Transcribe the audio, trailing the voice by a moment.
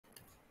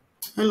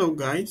Hello,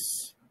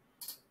 guys.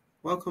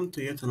 Welcome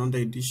to yet another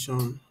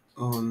edition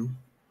on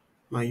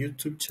my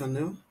YouTube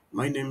channel.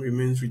 My name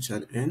remains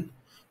Richard N.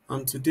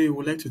 And today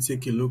we'd like to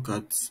take a look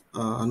at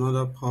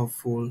another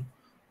powerful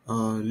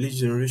lead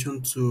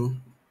generation tool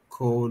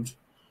called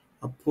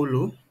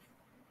Apollo.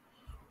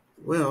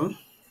 Well,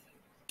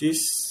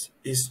 this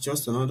is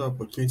just another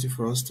opportunity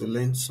for us to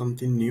learn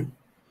something new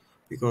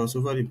because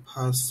over the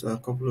past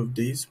couple of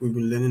days we've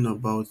been learning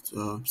about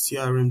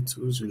CRM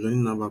tools, we're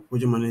learning about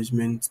project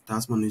management,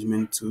 task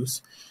management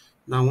tools.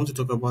 Now I want to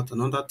talk about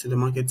another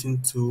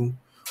telemarketing tool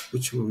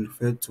which we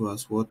refer to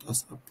as what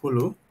as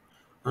Apollo.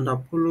 And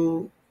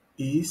Apollo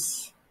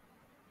is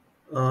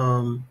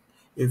um,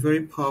 a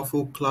very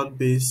powerful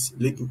cloud-based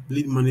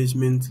lead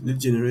management, lead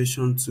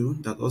generation tool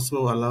that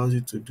also allows you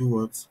to do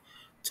what?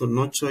 To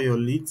nurture your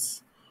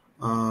leads,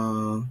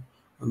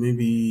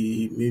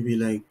 maybe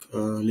like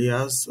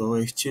layers or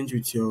exchange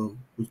with your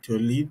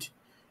lead,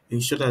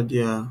 ensure that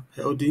they are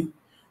healthy,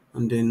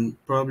 and then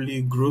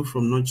probably grow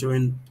from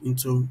nurturing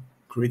into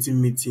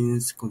creating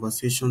meetings,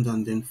 conversations,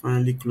 and then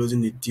finally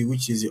closing the deal,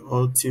 which is the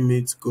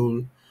ultimate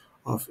goal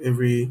of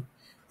every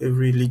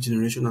lead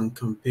generation and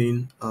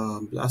campaign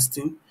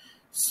blasting.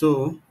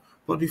 So,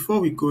 but before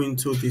we go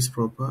into this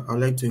proper, I'd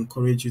like to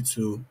encourage you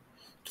to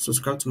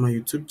subscribe to my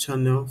YouTube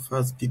channel,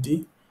 Fast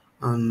BD,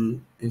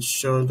 and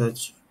ensure that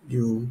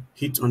you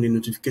hit on the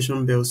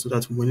notification bell so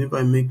that whenever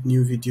I make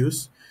new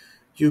videos,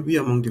 you'll be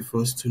among the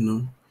first to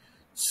know.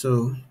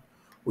 So,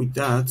 with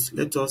that,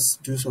 let us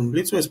do some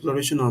little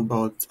exploration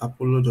about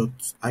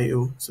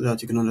Apollo.io so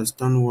that you can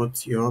understand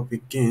what you're up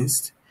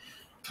against.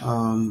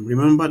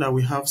 Remember that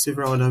we have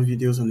several other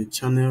videos on the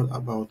channel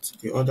about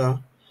the other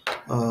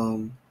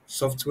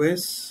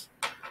softwares.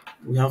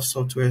 We have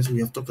softwares.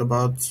 We have talked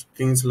about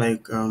things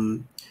like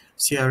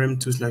CRM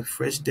tools like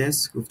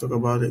Freshdesk. We've talked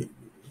about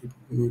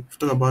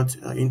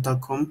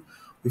Intercom.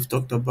 We've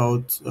talked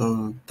about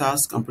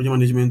task and project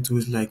management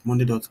tools like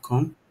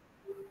Monday.com,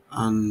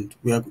 and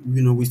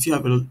we still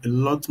have a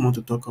lot more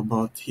to talk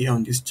about here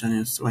on this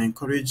channel. So I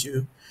encourage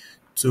you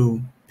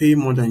to pay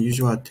more than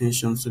usual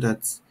attention so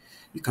that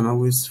you can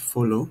always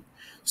follow.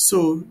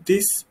 So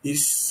this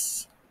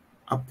is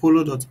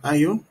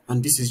Apollo.io,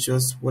 and this is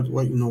just what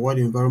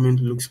the environment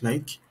looks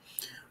like.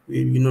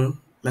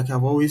 Like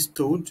I've always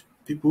told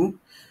people,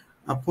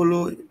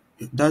 Apollo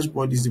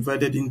dashboard is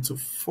divided into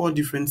four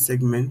different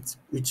segments,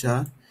 which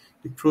are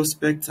the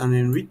prospect and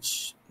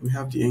enrich, we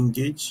have the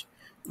engage,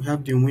 we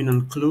have the win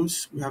and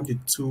close, we have the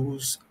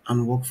tools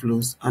and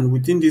workflows. And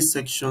within these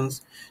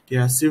sections, there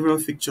are several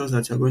features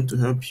that are going to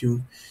help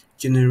you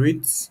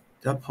generate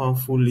that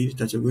powerful lead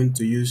that you're going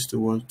to use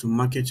to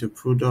market your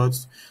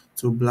products,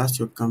 to blast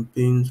your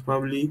campaigns,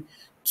 probably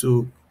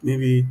to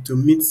maybe to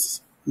meet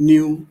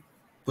new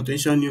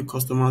potential new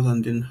customers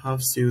and then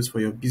have sales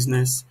for your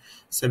business,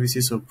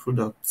 services or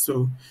products.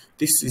 So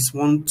this is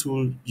one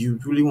tool you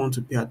really want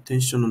to pay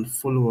attention and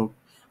follow up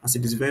as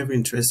it is very, very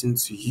interesting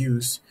to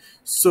use.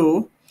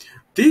 So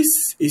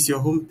this is your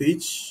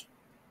homepage,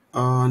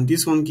 and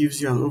this one gives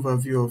you an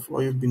overview of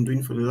what you've been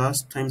doing for the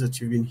last times that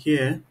you've been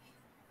here.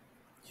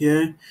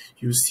 Here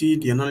you see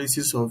the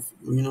analysis of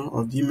the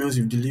emails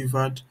you've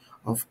delivered,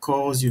 of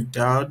calls you've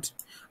dialed,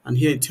 and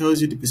here it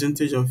tells you the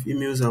percentage of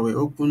emails that were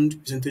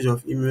opened, percentage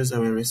of emails that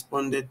were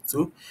responded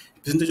to,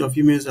 percentage of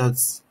emails that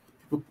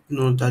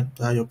people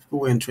that your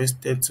people were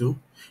interested to.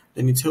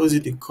 Then it tells you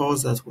the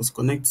calls that was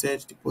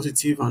connected, the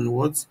positive and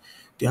what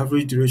the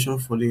average duration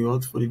for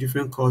the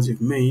different calls you've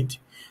made.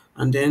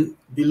 And then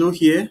below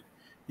here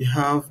you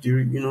have the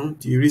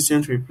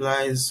recent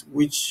replies,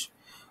 which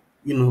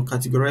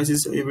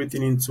categorizes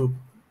everything into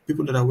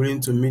people that are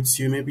willing to meet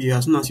you. Maybe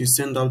as soon as you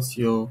send out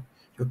your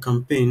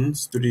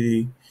campaigns to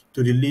the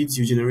leads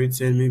you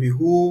generated, maybe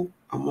who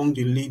among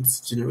the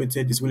leads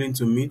generated is willing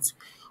to meet,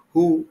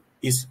 who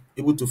is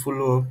able to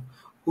follow up,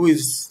 who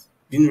is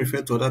being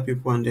referred to other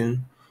people, and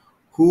then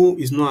who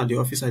is not at the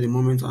office at the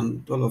moment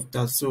and all of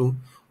that. So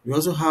we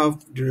also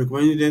have the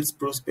recommended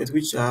prospects,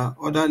 which are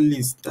other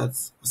leads that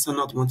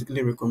Asana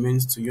automatically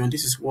recommends to you. And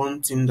this is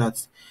one thing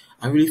that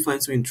I really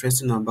find so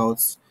interesting about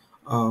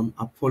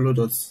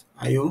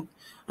Apollo.io.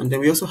 And then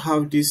we also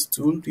have this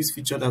tool, this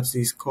feature that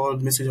is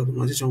called message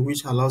optimization,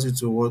 which allows you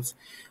to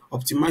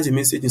optimize the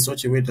message in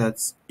such a way that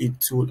it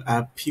will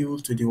appeal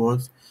to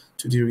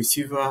the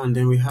receiver. And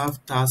then we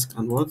have task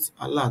and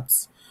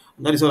alerts.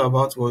 And that is all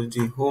about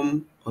the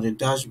home or the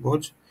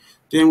dashboard.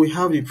 Then we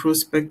have the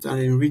prospect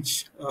and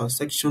enrich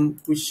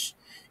section, which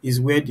is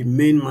where the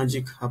main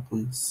magic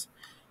happens.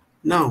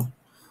 Now,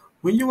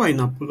 when you are in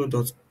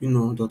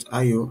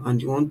Apollo.io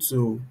and you want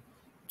to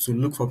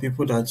look for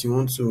people that you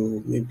want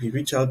to maybe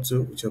reach out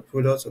to with your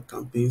products or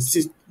campaigns,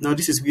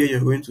 this is where you're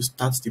going to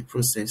start the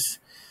process.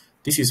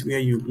 This is where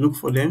you look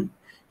for them,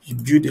 you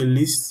build a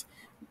list.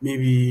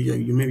 Maybe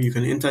you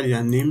can enter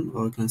their name,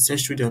 or you can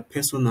search through their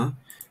persona.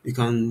 You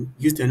can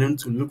use their name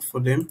to look for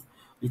them.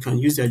 You can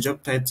use their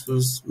job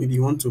titles. Maybe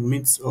you want to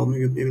meet, or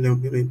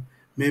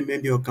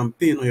maybe your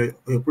campaign or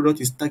your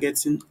product is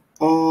targeting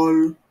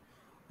all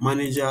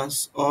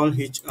managers, all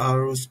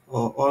HRs,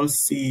 or all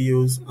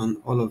CEOs, and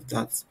all of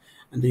that.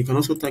 And then you can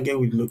also target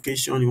with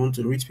location. You want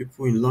to reach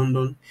people in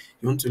London,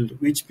 you want to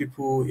reach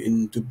people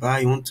in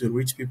Dubai, you want to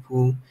reach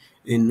people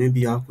in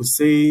maybe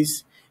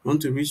Alcosays, you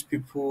want to reach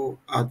people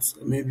at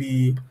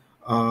maybe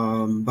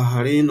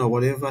Bahrain or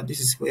whatever.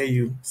 This is where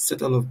you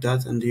set all of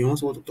that, and then you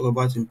also want to talk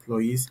about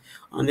employees.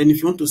 And then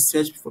if you want to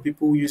search for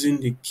people using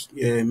the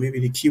maybe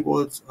the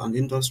keywords and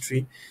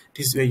industry,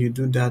 this is where you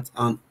do that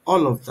and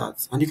all of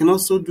that. And you can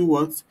also do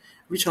what?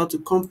 Reach out to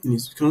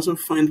companies. You can also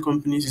find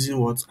companies using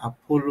what?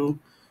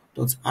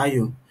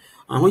 Apollo.io.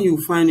 And when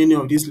you find any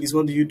of these lists,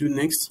 what do you do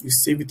next? You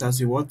save it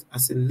as a what?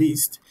 As a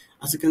list.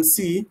 As you can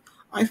see,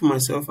 I for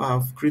myself I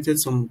have created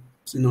some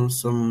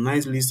some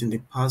nice lists in the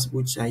past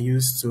which I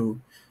used to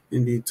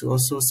maybe to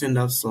also send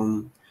out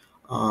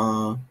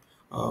uh,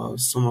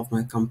 some of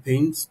my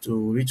campaigns to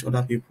reach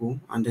other people,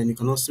 and then you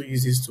can also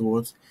use this to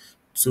what?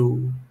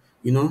 To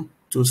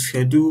to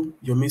schedule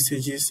your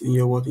messages in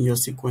your what? In your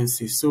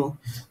sequences. So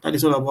that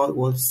is all about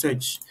what?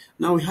 Search.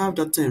 Now we have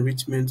data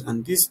enrichment,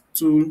 and this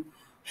tool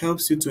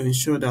helps you to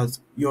ensure that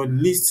your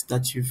list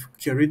that you've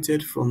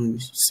curated from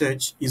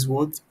search is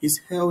what?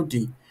 Is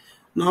healthy.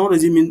 Now, what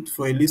does it mean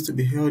for a list to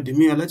be healthy?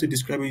 Me, I like to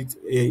describe it,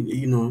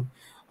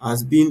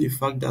 as being the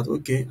fact that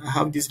okay, I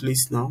have this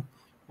list now,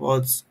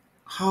 but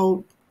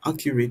how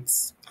accurate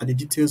are the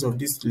details of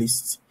this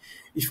list?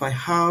 If I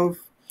have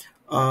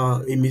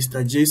a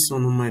Mr.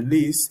 Jason on my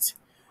list,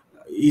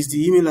 is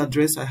the email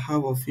address I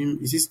have of him,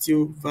 is it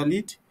still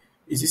valid?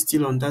 Is it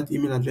still on that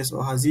email address,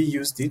 or has he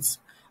used it?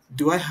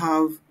 Do I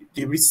have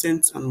the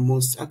recent and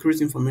most accurate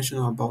information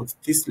about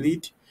this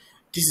lead?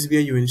 This is where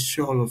you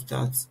ensure all of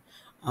that.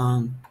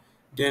 And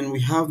then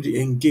we have the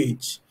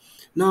engage.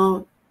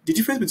 Now, the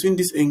difference between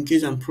this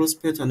engage and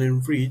prospect and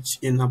enrich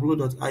in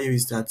Apollo.io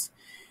is that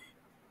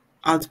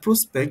at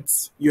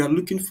prospects, you are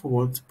looking for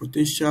what?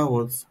 Potential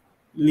what?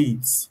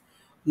 Leads.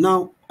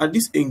 Now, at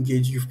this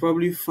engage, you've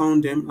probably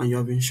found them and you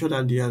have ensured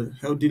that they are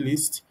healthy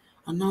list.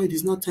 And now it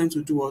is not time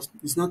to do what?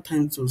 It's not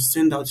time to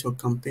send out your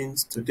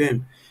campaigns to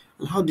them.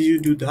 And how do you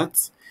do that?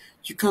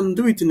 You can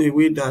do it in a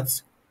way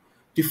that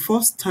the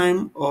first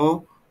time,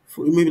 or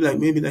for maybe like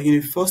in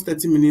the first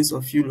 30 minutes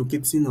of you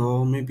locating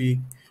or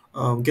maybe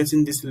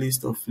getting this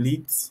list of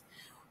leads,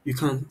 you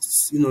can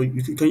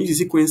you can use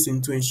the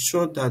sequencing to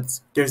ensure that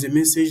there's a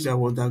message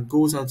that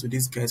goes out to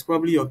these guys,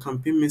 probably your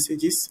campaign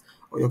messages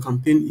or your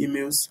campaign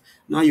emails.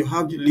 Now you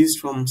have the list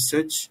from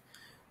search.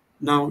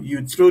 Now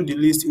you throw the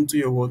list into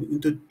your what?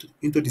 Into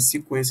the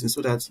sequencing,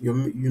 so that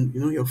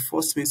your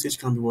first message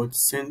can be what?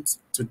 Sent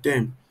to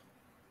them.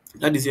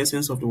 That is the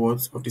essence of the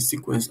words of the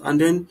sequence.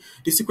 And then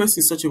the sequence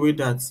in such a way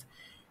that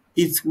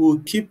it will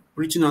keep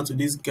reaching out to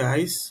these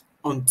guys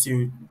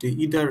until they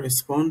either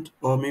respond,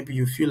 or maybe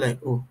you feel like,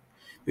 oh,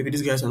 maybe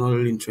these guys are not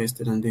really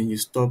interested, and then you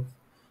stop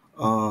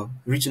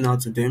reaching out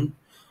to them.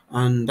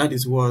 And that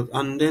is what.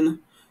 And then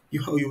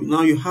you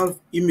have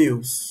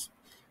emails.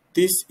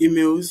 These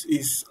emails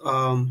is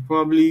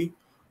probably,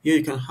 yeah,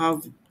 you can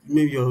have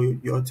maybe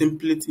your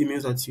template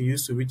emails that you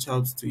use to reach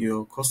out to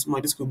your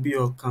customer. This could be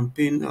your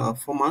campaign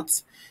format,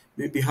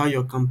 maybe how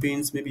your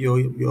campaigns, maybe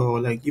your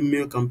like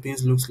email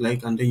campaigns looks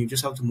like, and then you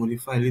just have to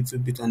modify a little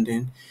bit, and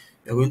then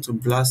you're going to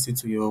blast it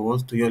to your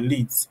what? To your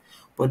leads.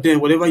 But then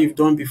whatever you've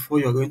done before,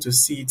 you're going to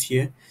see it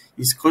here.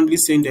 It's currently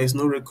saying there is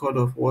no record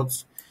of what?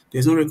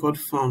 There's no record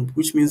found,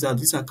 which means that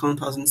this account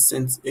hasn't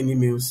sent any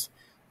mails,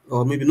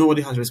 or maybe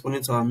nobody has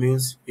responded to our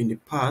mails in the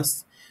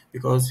past.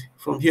 Because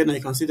from here now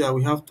you can see that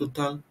we have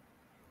total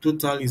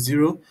is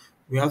 0,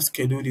 we have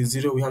scheduled is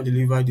 0, we have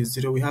delivered is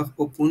 0, we have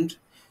opened.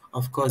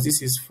 Of course,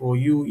 this is for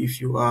you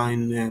if you are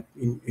in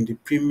the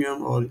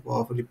premium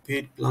or for the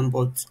paid plan,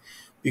 but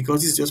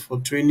because it's just for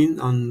training,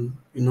 and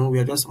we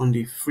are just on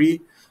the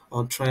free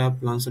or trial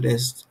plan, so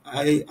there's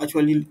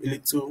actually a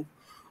little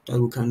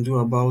that we can do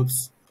about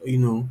you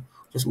know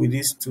just with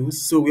these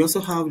tools. So we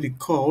also have the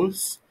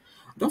calls.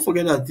 Don't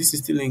forget that this is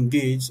still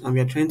engaged, and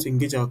we are trying to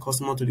engage our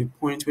customer to the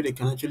point where they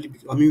can actually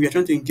we are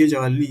trying to engage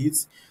our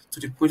leads to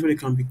the point where they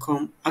can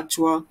become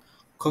actual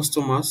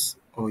customers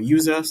or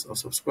users or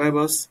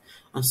subscribers.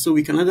 And so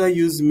we can either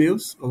use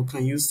mails or we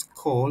can use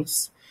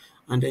calls.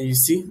 And then you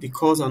see the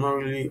calls are not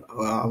really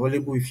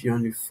available if you're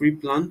on the free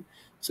plan.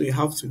 So you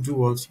have to do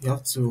what? You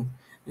have to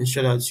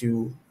ensure that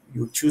you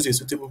choose a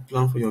suitable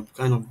plan for your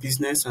kind of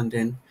business, and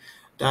then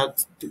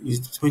that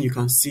is when you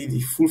can see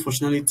the full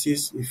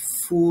functionalities, the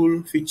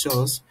full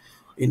features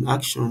in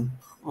action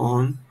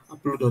on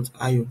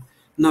Upload.io.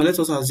 Now let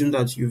us assume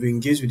that you've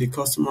engaged with the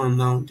customer and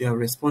now they have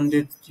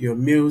responded to your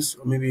mails,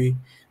 or maybe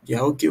they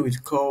are okay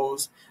with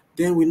calls.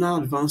 Then we now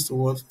advance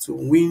towards to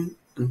win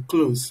and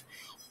close.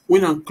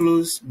 Win and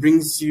close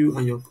brings you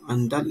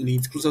and that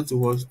lead closer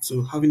towards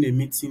to having a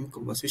meeting,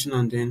 conversation,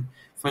 and then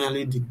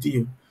finally the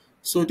deal.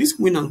 So this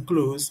win and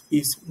close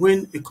is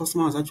when a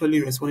customer has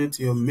actually responded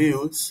to your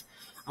mails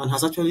and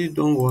has actually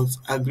done what?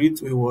 Agreed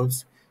to a what?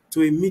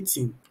 To a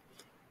meeting.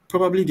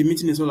 Probably the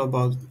meeting is all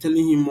about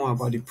telling him more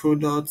about the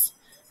product,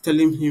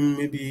 telling him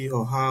maybe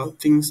or how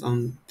things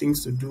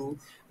to do,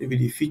 maybe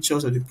the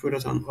features of the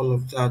product and all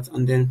of that.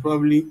 And then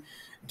probably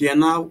They are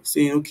now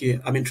saying, okay,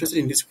 I'm interested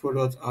in this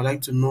product. I'd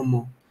like to know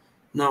more.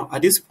 Now,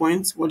 at this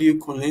point, what do you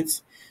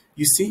connect?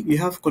 You see, you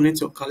have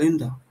connect your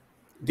calendar.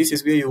 This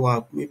is where you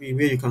are, maybe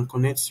where you can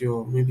connect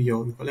your maybe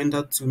your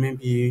calendar to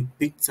maybe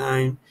big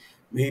time,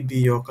 maybe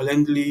your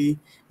calendly,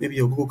 maybe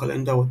your Google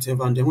Calendar,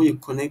 whatever. And then when you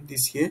connect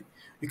this here,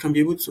 you can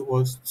be able to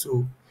what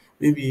to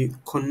maybe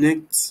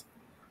connect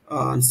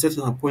and set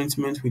an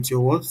appointment with your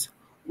what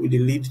with the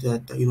lead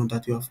that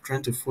that you are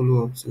trying to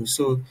follow up to.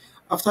 So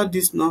after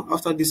these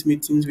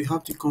meetings, we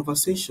have the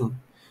conversation.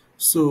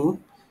 So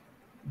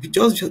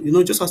just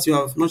just as you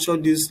have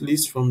nurtured this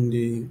list from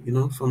the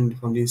from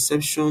the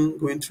inception,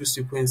 going through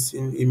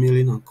sequencing,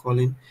 emailing and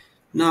calling,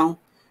 now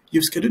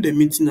you've scheduled a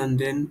meeting, and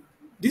then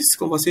these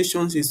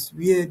conversations is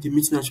where the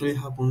meeting actually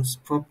happens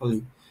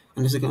properly.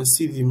 And as you can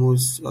see, the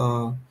most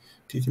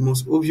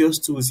obvious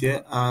tools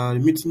here are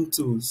meeting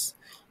tools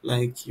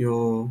like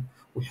your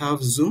we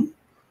have Zoom,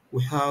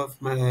 we have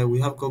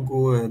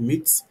Google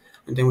Meet,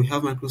 and then we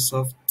have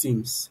Microsoft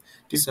Teams.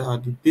 These are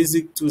the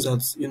basic tools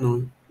that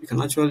you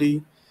can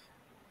actually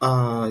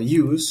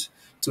use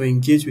to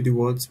engage with the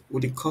what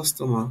with the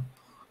customer,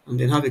 and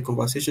then have a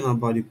conversation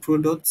about the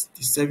products,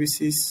 the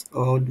services,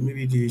 or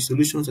maybe the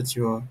solutions that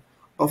you are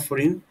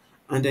offering.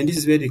 And then this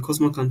is where the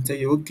customer can tell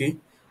you, okay,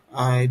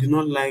 I do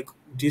not like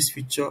this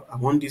feature, I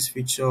want this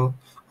feature,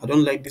 I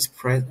don't like this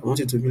price, I want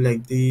it to be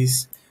like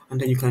this. And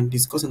then you can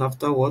discuss, and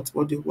afterwards,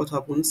 what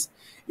happens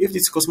if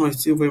this customer is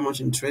still very much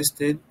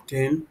interested,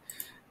 then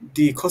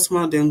the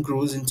customer then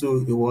grows into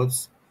a what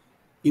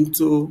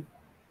into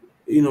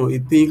a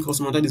paying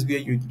customer. That is where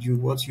you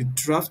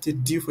draft a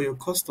deal for your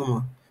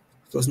customer,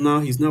 because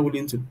now he's now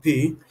willing to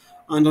pay.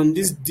 And on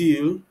this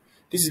deal,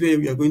 this is where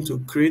we are going to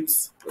create.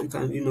 You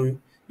can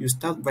you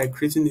start by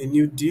creating a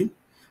new deal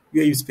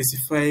where you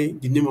specify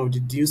the name of the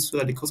deal so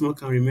that the customer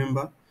can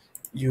remember.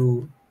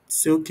 You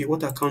say, okay,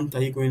 what account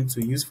are you going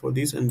to use for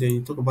this? And then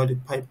you talk about the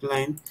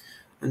pipeline,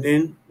 and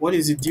then what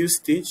is the deal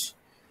stage.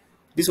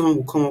 This one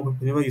will come up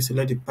whenever you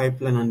select the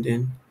pipeline, and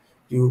then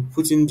you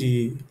put in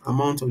the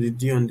amount of the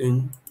deal, and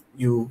then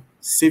you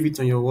save it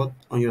on your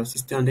on your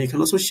system. And then you can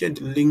also share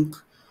the link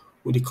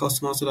with the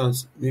customer so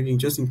that maybe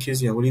just in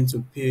case they are willing to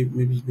pay,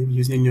 maybe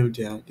using any of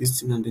their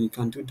this thing, and then you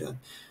can do that.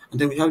 And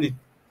then we have the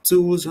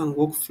tools and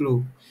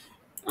workflow.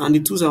 And the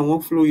tools and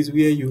workflow is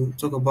where you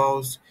talk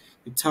about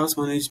the task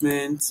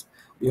management.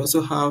 We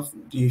also have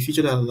the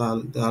feature that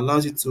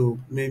allows you to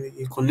maybe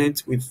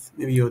connect with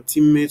maybe your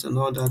teammates and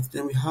all that.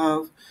 Then we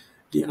have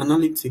the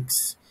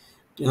analytics.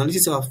 The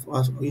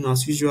analytics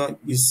as usual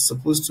is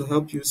supposed to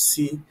help you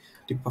see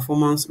the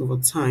performance over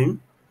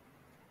time,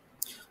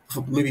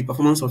 maybe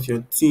performance of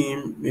your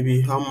team,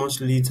 maybe how much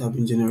leads have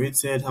been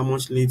generated, how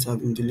much leads have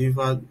been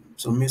delivered,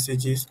 some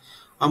messages,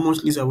 how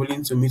much leads are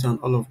willing to meet, and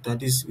all of that.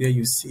 This is where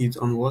you see it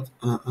on what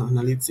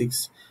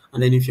analytics.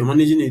 And then if you're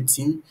managing a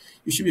team,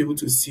 you should be able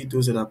to see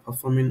those that are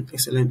performing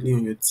excellently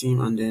on your team,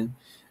 and then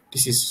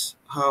this is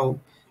how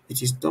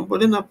it is done.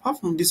 But then apart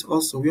from this,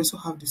 also we also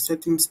have the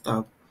settings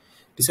tab.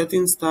 The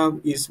settings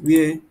tab is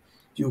where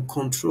you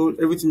control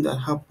everything that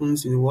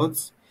happens in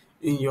what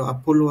in your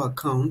Apollo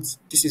account.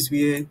 This is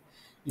where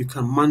you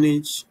can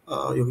manage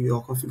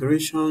your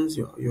configurations,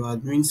 your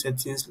admin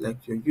settings,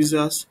 like your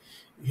users.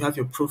 You have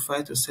your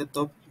profile to set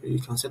up. You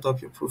can set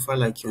up your profile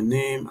like your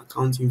name,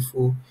 account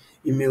info,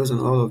 emails, and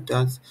all of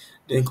that.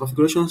 Then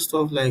configuration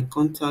stuff like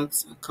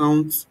contacts,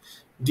 accounts,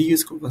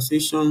 deals,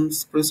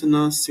 conversations,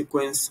 personal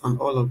sequence, and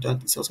all of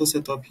that is also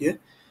set up here.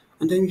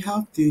 And then we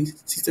have the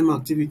system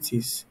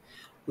activities,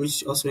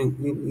 which also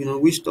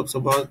which talks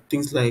about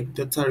things like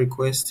data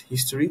request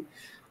history,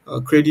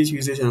 credit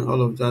usage, and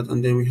all of that.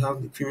 And then we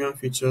have the premium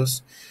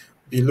features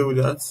below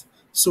that.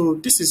 So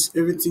this is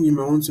everything you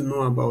might want to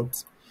know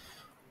about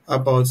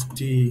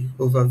the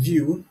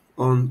overview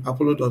on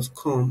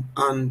apollo.com.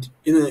 And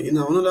in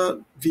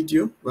another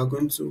video, we're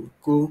going to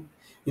go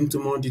into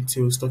more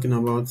details talking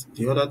about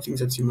the other things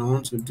that you might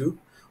want to do.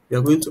 We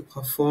are going to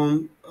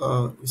perform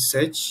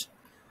research.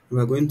 We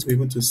are going to be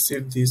able to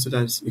save this so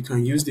that you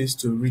can use this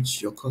to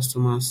reach your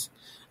customers.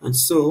 And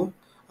so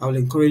I will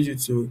encourage you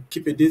to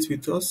keep a date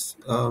with us,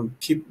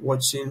 keep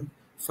watching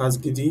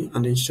Fast Giddy,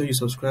 and ensure you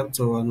subscribe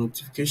to our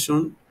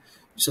notification,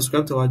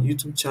 subscribe to our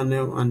YouTube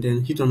channel, and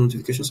then hit on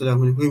notification so that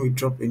when we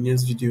drop a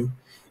next video,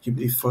 you'll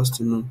be the first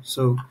to know.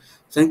 So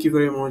thank you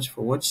very much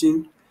for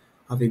watching.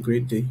 Have a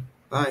great day.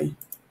 Bye.